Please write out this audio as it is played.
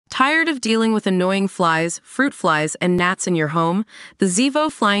Tired of dealing with annoying flies, fruit flies, and gnats in your home? The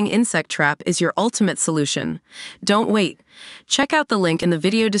Zevo Flying Insect Trap is your ultimate solution. Don't wait. Check out the link in the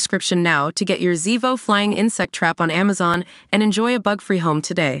video description now to get your Zevo Flying Insect Trap on Amazon and enjoy a bug-free home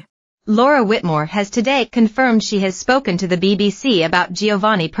today. Laura Whitmore has today confirmed she has spoken to the BBC about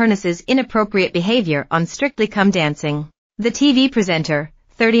Giovanni Pernice's inappropriate behavior on Strictly Come Dancing. The TV presenter,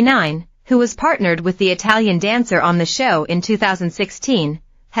 39, who was partnered with the Italian dancer on the show in 2016,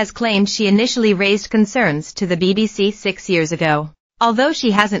 has claimed she initially raised concerns to the BBC 6 years ago. Although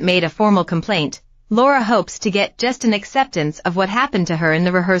she hasn't made a formal complaint, Laura hopes to get just an acceptance of what happened to her in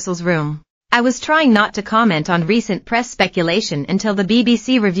the rehearsals room. I was trying not to comment on recent press speculation until the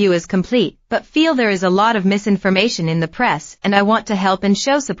BBC review is complete, but feel there is a lot of misinformation in the press and I want to help and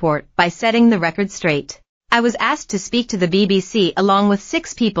show support by setting the record straight. I was asked to speak to the BBC along with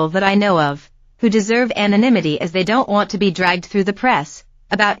 6 people that I know of, who deserve anonymity as they don't want to be dragged through the press,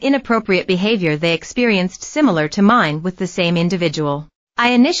 about inappropriate behavior they experienced similar to mine with the same individual.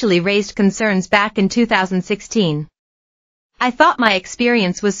 I initially raised concerns back in 2016. I thought my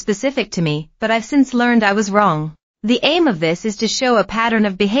experience was specific to me, but I've since learned I was wrong. The aim of this is to show a pattern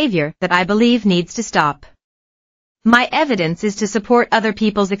of behavior that I believe needs to stop. My evidence is to support other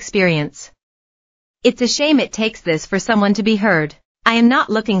people's experience. It's a shame it takes this for someone to be heard. I am not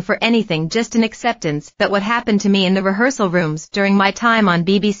looking for anything, just an acceptance that what happened to me in the rehearsal rooms during my time on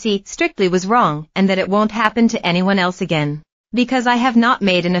BBC Strictly was wrong and that it won't happen to anyone else again. Because I have not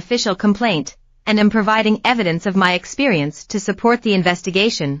made an official complaint, and am providing evidence of my experience to support the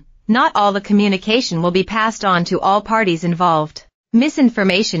investigation, not all the communication will be passed on to all parties involved.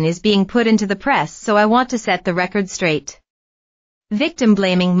 Misinformation is being put into the press, so I want to set the record straight. Victim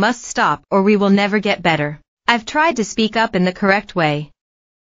blaming must stop or we will never get better. I've tried to speak up in the correct way.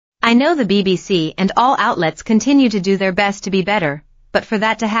 I know the BBC and all outlets continue to do their best to be better, but for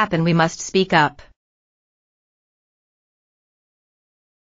that to happen we must speak up.